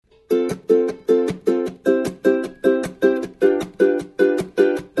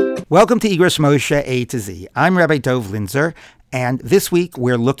Welcome to Igros Moshe A to Z. I'm Rabbi Dov Linzer, and this week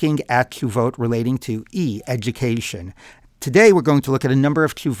we're looking at Tshuvot relating to education. Today we're going to look at a number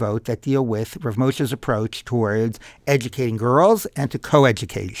of Tshuvot that deal with Rav Moshe's approach towards educating girls and to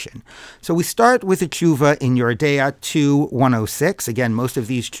co-education. So we start with a Tshuva in Yoreh De'ah 2:106. Again, most of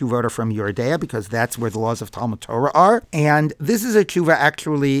these Tshuvot are from Yoreh De'ah because that's where the laws of Talmud Torah are. And this is a Tshuva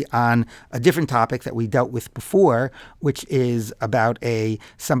actually on a different topic that we dealt with before, which is about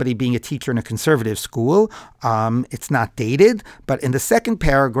somebody being a teacher in a conservative school. It's not dated, but in the second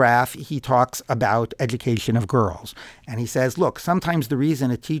paragraph, he talks about education of girls. And he says, look, sometimes the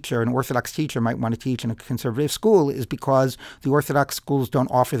reason an Orthodox teacher might want to teach in a conservative school is because the Orthodox schools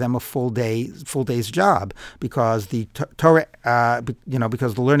don't offer them a full day's job because the Torah,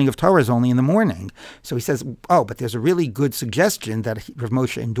 because the learning of Torah is only in the morning. So he says, but there's a really good suggestion that Rav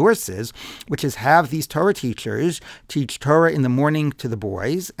Moshe endorses, which is have these Torah teachers teach Torah in the morning to the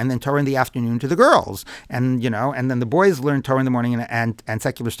boys and then Torah in the afternoon to the girls. And then the boys learn Torah in the morning and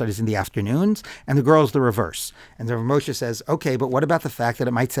secular studies in the afternoons, and the girls the reverse. And the Rav Moshe says, okay, but what about the fact that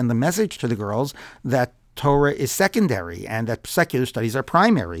it might send the message to the girls that Torah is secondary and that secular studies are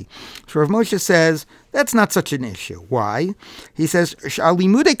primary? So Rav Moshe says, that's not such an issue. Why? He says, because,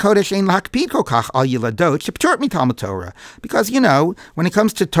 when it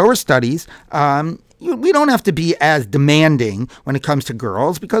comes to Torah studies, we don't have to be as demanding when it comes to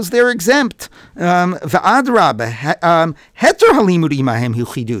girls because they're exempt. Right? It's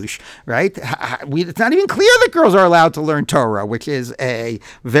not even clear that girls are allowed to learn Torah, which is a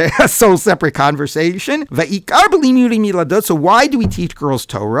sole separate conversation. So why do we teach girls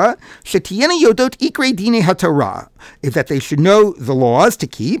Torah? Is that they should know the laws to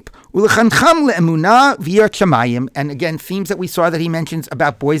keep. And again, themes that we saw that he mentions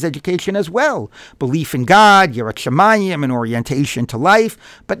about boys' education as well. Belief in God, Yirat Shamayim, an orientation to life,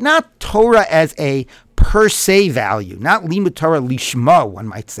 but not Torah as a per se value, not limud Torah lishma, one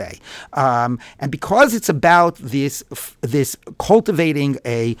might say. And because it's about this cultivating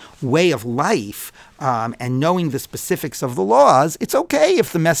a way of life, and knowing the specifics of the laws, it's okay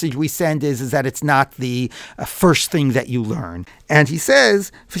if the message we send is that it's not the first thing that you learn. And he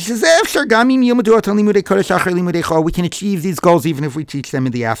says, we can achieve these goals even if we teach them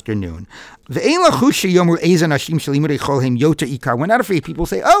in the afternoon. We're not afraid people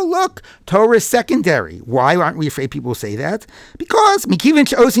say, oh, look, Torah is secondary. Why aren't we afraid people say that? Because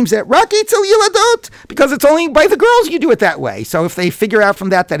it's only by the girls you do it that way. So if they figure out from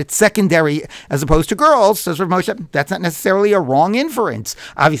that it's secondary as opposed to girls, says Rav Moshe, that's not necessarily a wrong inference.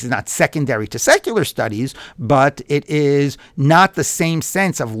 Obviously not secondary to secular studies, but it is not the same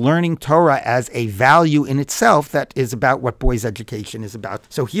sense of learning Torah as a value in itself that is about what boys' education is about.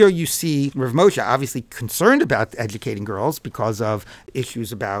 So here you see Rav Moshe obviously concerned about educating girls because of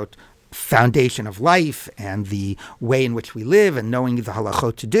issues about foundation of life and the way in which we live and knowing the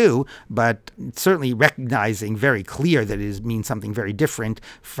halachot to do, but certainly recognizing very clear that it means something very different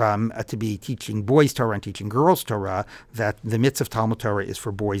from to be teaching boys Torah and teaching girls Torah, that the mitzvah of Talmud Torah is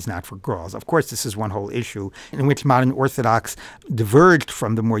for boys, not for girls. Of course, this is one whole issue in which modern Orthodox diverged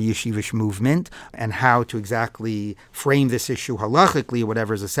from the more yeshivish movement, and how to exactly frame this issue halachically or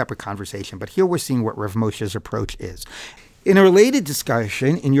whatever is a separate conversation. But here we're seeing what Rav Moshe's approach is. In a related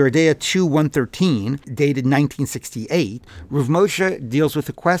discussion, in Yoreh De'ah 2:113, dated 1968, Rav Moshe deals with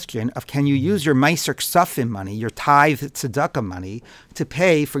the question of can you use your Meiser Ksafim money, your tithe tzedakah money, to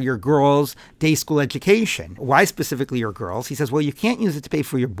pay for your girls' day school education. Why specifically your girls? He says, well, you can't use it to pay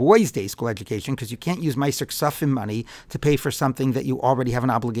for your boys' day school education because you can't use Meiser Ksafim money to pay for something that you already have an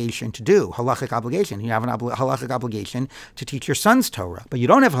obligation to do, halachic obligation. You have an halachic obligation to teach your son's Torah, but you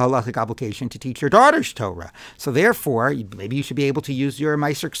don't have a halachic obligation to teach your daughter's Torah. So therefore, maybe you should be able to use your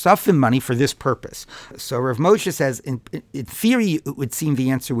Meiser Ksafim money for this purpose. So Rav Moshe says, in theory, it would seem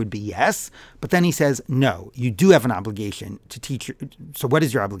the answer would be yes, but then he says, no, you do have an obligation to teach. So what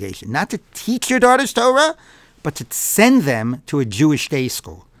is your obligation? Not to teach your daughter's Torah, but to send them to a Jewish day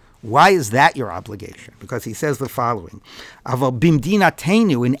school. Why is that your obligation? Because he says the following: Aval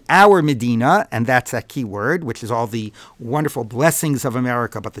bimdinatenu, in our Medina, and that's that key word, which is all the wonderful blessings of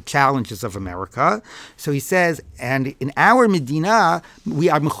America, but the challenges of America. So he says, and in our Medina, we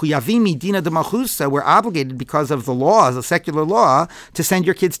are mechuyavim Medina de Malchusa, we're obligated because of the laws, the secular law, to send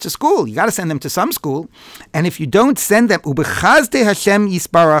your kids to school. You got to send them to some school. And if you don't send them, ubechazde Hashem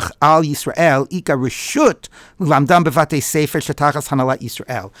yisbarach al Yisrael, ika reshut lamdam bevate sefer shetachas hanalat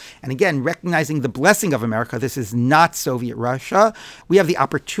Yisrael. And again, recognizing the blessing of America, this is not Soviet Russia. We have the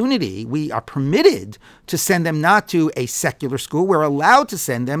opportunity, we are permitted to send them not to a secular school. We're allowed to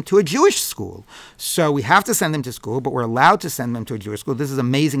send them to a Jewish school. So we have to send them to school, but we're allowed to send them to a Jewish school. This is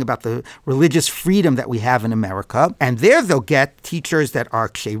amazing about the religious freedom that we have in America. And there they'll get teachers that are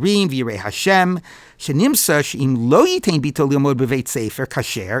ksherim, v'yirei Hashem, shenimsa she'im lo yitain bito lilmod b'veit sefer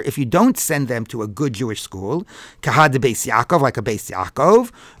kasher, if you don't send them to a good Jewish school, kahad beis Yaakov, like a Beis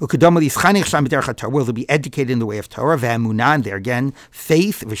Yaakov, ukadom lischanich sham b'derech haTorah, will be educated in the way of Torah, ve'emunah, and there again,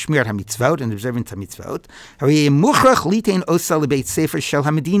 faith, v'shmirat hamitzvot, and observance hamitzvot, muchrach litain osa lebeit sefer shel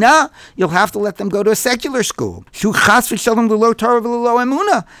hamedina, you'll have to let them go to a secular school, shu chas v'shalom l'lo Torah v'lo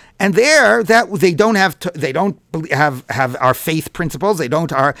emunah, and there that they don't have our faith principles, they don't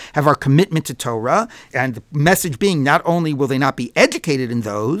have our commitment to Torah, and the message being not only will they not be educated in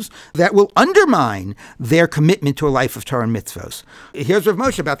those, that will undermine their commitment to a life of Torah and mitzvos. Here's Rav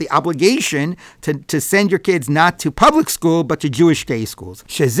Moshe about the obligation to send your kids not to public school, but to Jewish day schools.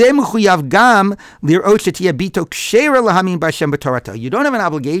 You don't have an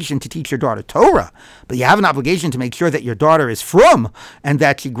obligation to teach your daughter Torah, but you have an obligation to make sure that your daughter is frum, and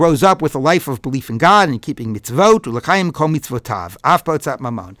that she grows up with a life of belief in God and keeping mitzvot, ulekayim kol mitzvotav, af b'otzat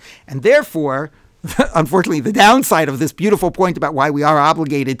mamon. And therefore, unfortunately, the downside of this beautiful point about why we are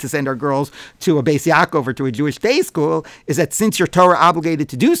obligated to send our girls to a Beis Yaakov or to a Jewish day school is that since you're Torah obligated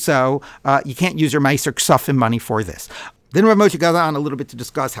to do so, you can't use your Meiser Ksafim money for this. Then Rav Moshe goes on a little bit to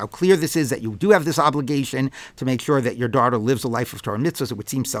discuss how clear this is, that you do have this obligation to make sure that your daughter lives a life of Torah and mitzvahs. It would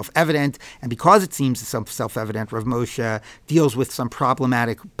seem self-evident, and because it seems self-evident, Rav Moshe deals with some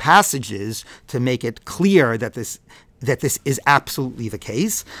problematic passages to make it clear that this is absolutely the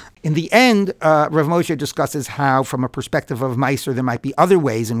case. In the end, Rav Moshe discusses how, from a perspective of Meiser, there might be other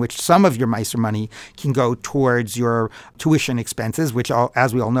ways in which some of your Meiser money can go towards your tuition expenses, which,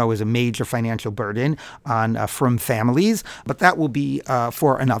 as we all know, is a major financial burden on frum families. But that will be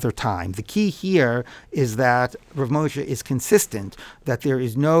for another time. The key here is that Rav Moshe is consistent that there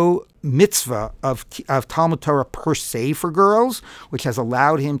is no mitzvah of Talmud Torah per se for girls, which has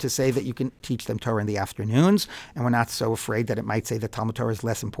allowed him to say that you can teach them Torah in the afternoons, and we're not so afraid that it might say that Talmud Torah is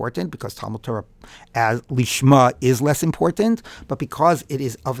less important, because Talmud Torah as lishma is less important, but because it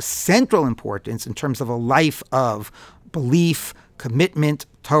is of central importance in terms of a life of belief, commitment,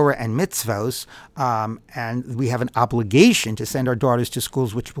 Torah and mitzvos, and we have an obligation to send our daughters to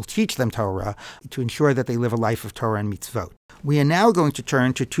schools which will teach them Torah to ensure that they live a life of Torah and mitzvot. We are now going to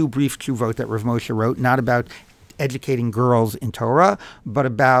turn to two brief tshuvot that Rav Moshe wrote, not about educating girls in Torah, but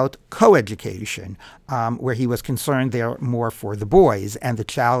about co-education, where he was concerned there more for the boys and the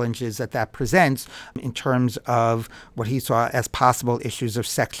challenges that presents in terms of what he saw as possible issues of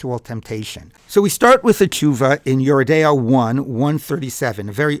sexual temptation. So we start with the tshuva in Yoreh De'ah 137,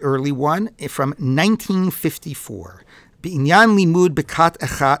 a very early one from 1954. B'inyan limud bekat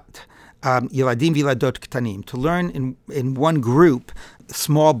echat Yiladim v'Yiladot Ktanim, to learn in one group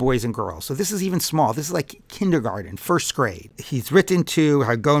small boys and girls. So this is even small. This is like kindergarten, first grade. He's written to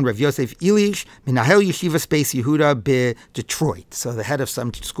Hagon Rav Yosef Elish, Menahel Yeshiva Space Yehuda be Detroit. So the head of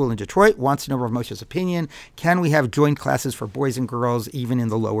some school in Detroit wants to know Rav Moshe's opinion. Can we have joint classes for boys and girls even in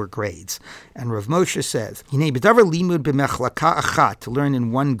the lower grades? And Rav Moshe says, Hinei b'davar limud b'mechlaka achat, to learn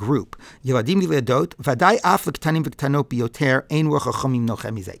in one group. Yiladim v'Yiladot, v'adai af l'ktanim v'ktanot biyoter, ein ruach hachomim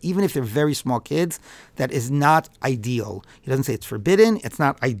nochem mizeh. Even if they're very small kids, that is not ideal. He doesn't say it's forbidden. It's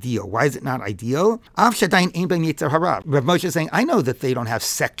not ideal. Why is it not ideal? Rav Moshe is saying, I know that they don't have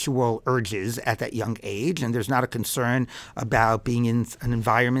sexual urges at that young age, and there's not a concern about being in an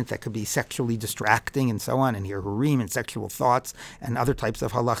environment that could be sexually distracting and so on, and hear hurim and sexual thoughts and other types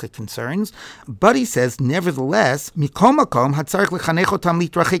of halachic concerns. But he says, nevertheless, mikom makom hatzarich lechanech otam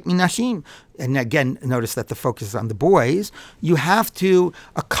litrachek minashim. And again, notice that the focus is on the boys. You have to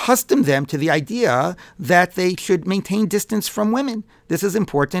accustom them to the idea that they should maintain distance from women. This is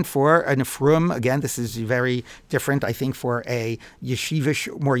important for an frum. Again, this is very different, I think, for a more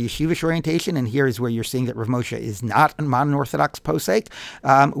yeshivish orientation. And here is where you're seeing that Rav Moshe is not a modern Orthodox posek.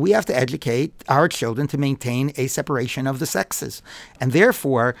 We have to educate our children to maintain a separation of the sexes. And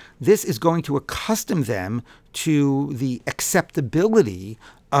therefore, this is going to accustom them to the acceptability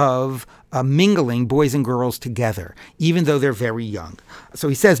of mingling boys and girls together, even though they're very young. So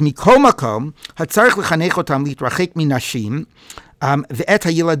he says, Mikol makom, hatzarich lechanech otam litrachek minashim, ve'et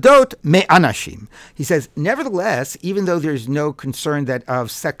hayiladot me'anashim. He says, nevertheless, even though there's no concern that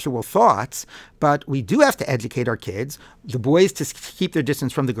of sexual thoughts, but we do have to educate our kids, the boys to keep their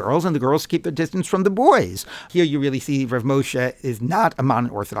distance from the girls and the girls to keep their distance from the boys. Here you really see Rav Moshe is not a modern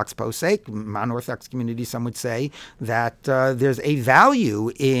Orthodox posek. Modern Orthodox community, some would say that there's a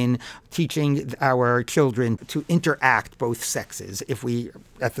value in teaching our children to interact both sexes, if we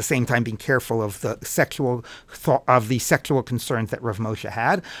at the same time being careful of the sexual concerns that Rav Moshe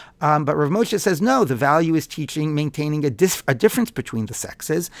had. But Rav Moshe says, no, the value is maintaining a difference between the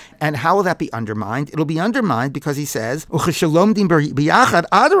sexes. And how will that be undermined? It'll be undermined because he says,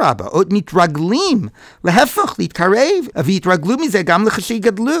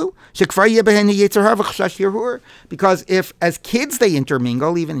 because if as kids they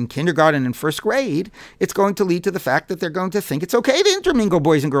intermingle, even in kindergarten and first grade, it's going to lead to the fact that they're going to think it's okay to intermingle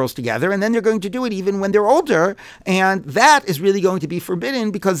boys and girls together, and then they're going to do it even when they're older, and that is really going to be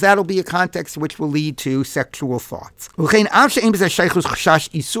forbidden because that'll be a context which will lead to sexual thoughts. Even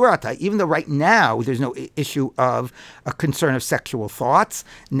though right now there's no issue of a concern of sexual thoughts,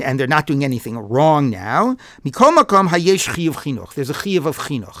 and they're not doing anything wrong now, there's a chiyuv of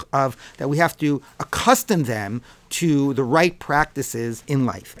chinuch, of that we have to accustom them to the right practices in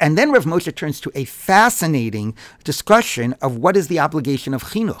life. And then Rav Moshe turns to a fascinating discussion of what is the obligation of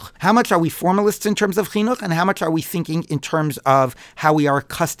chinuch. How much are we formalists in terms of chinuch, and how much are we thinking in terms of how we are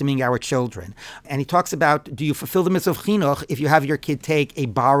accustoming our children? And he talks about, do you fulfill the mitzvah of chinuch if you have your kid take a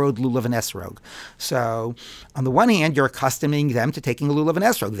borrowed lulav and esrog? So on the one hand, you're accustoming them to taking a lulav and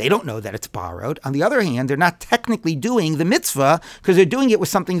esrog. They don't know that it's borrowed. On the other hand, they're not technically doing the mitzvah because they're doing it with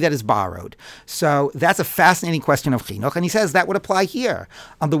something that is borrowed. So that's a fascinating question of chinuch, and he says that would apply here.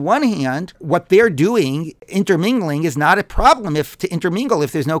 On the one hand, what they're doing, intermingling, is not a problem to intermingle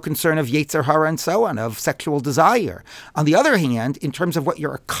if there's no concern of yetzer hara and so on, of sexual desire. On the other hand, in terms of what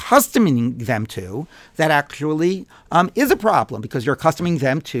you're accustoming them to, that actually is a problem because you're accustoming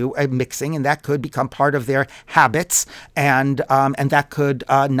them to a mixing, and that could become part of their habits, and that could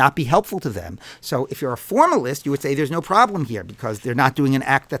not be helpful to them. So if you're a formalist, you would say there's no problem here because they're not doing an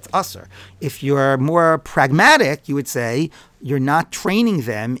act that's usher. If you're more pragmatic, you would say you're not training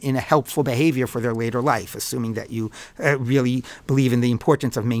them in a helpful behavior for their later life, assuming that you really believe in the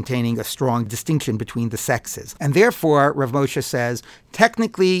importance of maintaining a strong distinction between the sexes. And therefore, Rav Moshe says,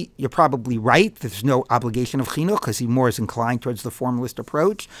 technically, you're probably right. There's no obligation of chinuch because he more is inclined towards the formalist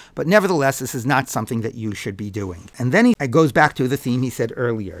approach. But nevertheless, this is not something that you should be doing. And then he goes back to the theme he said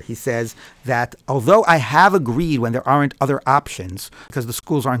earlier. He says that although I have agreed when there aren't other options, because the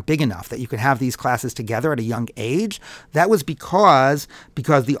schools aren't big enough, that you can have these classes together at a young age, that was because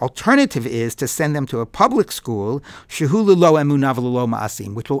the alternative is to send them to a public school, shehu lelo emunah v'lelo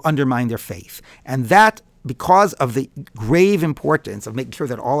ma'asim, which will undermine their faith. And that, because of the grave importance of making sure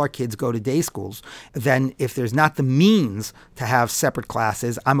that all our kids go to day schools, then if there's not the means to have separate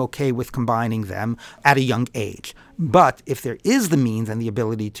classes, I'm okay with combining them at a young age. But if there is the means and the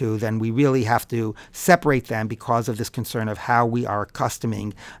ability to, then we really have to separate them because of this concern of how we are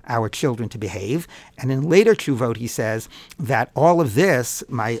accustoming our children to behave. And in later Tshuvot, he says that all of this,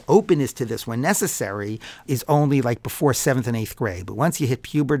 my openness to this when necessary, is only like before 7th and 8th grade. But once you hit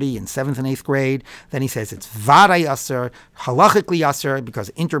puberty in 7th and 8th grade, then he says it's vaday yasser, halachically yasser, because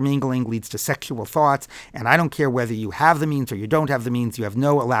intermingling leads to sexual thoughts. And I don't care whether you have the means or you don't have the means, you have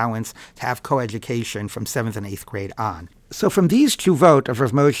no allowance to have coeducation from 7th and 8th grade on. So from these tshuvot of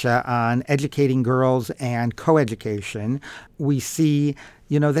Rav Moshe on educating girls and coeducation, we see,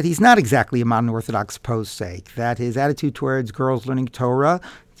 that he's not exactly a modern Orthodox posek, that his attitude towards girls learning Torah,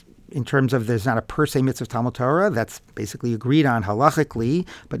 in terms of there's not a per se mitzvah of Talmud Torah, that's basically agreed on halachically,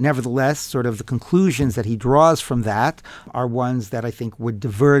 but nevertheless, sort of the conclusions that he draws from that are ones that I think would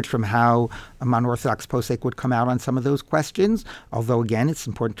diverge from how a non-Orthodox posek would come out on some of those questions. Although, again, it's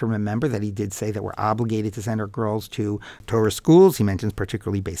important to remember that he did say that we're obligated to send our girls to Torah schools. He mentions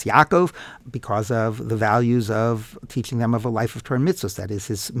particularly Beis Yaakov because of the values of teaching them of a life of Torah and mitzvahs. That is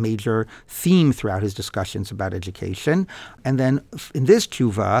his major theme throughout his discussions about education. And then in this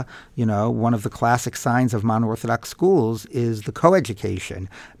tshuva, one of the classic signs of non-Orthodox schools is the coeducation,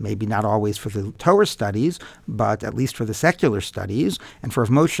 maybe not always for the Torah studies, but at least for the secular studies. And for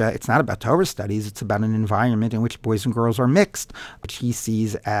Rav Moshe, it's not about Torah studies, it's about an environment in which boys and girls are mixed, which he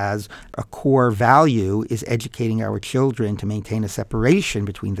sees as a core value is educating our children to maintain a separation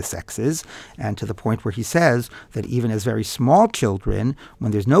between the sexes, and to the point where he says that even as very small children,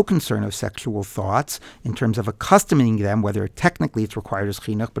 when there's no concern of sexual thoughts, in terms of accustoming them, whether technically it's required as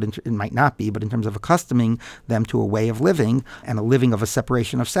chinuch, but in it might not be, but in terms of accustoming them to a way of living and a living of a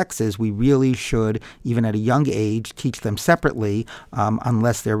separation of sexes, we really should, even at a young age, teach them separately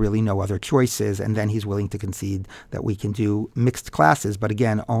unless there are really no other choices. And then he's willing to concede that we can do mixed classes, but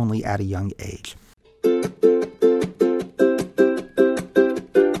again, only at a young age.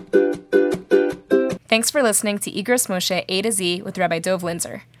 Thanks for listening to Igros Moshe A to Z with Rabbi Dov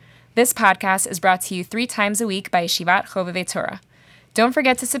Linzer. This podcast is brought to you 3 times a week by Yeshivat Chovevei Torah. Don't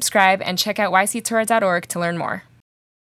forget to subscribe and check out yctorah.org to learn more.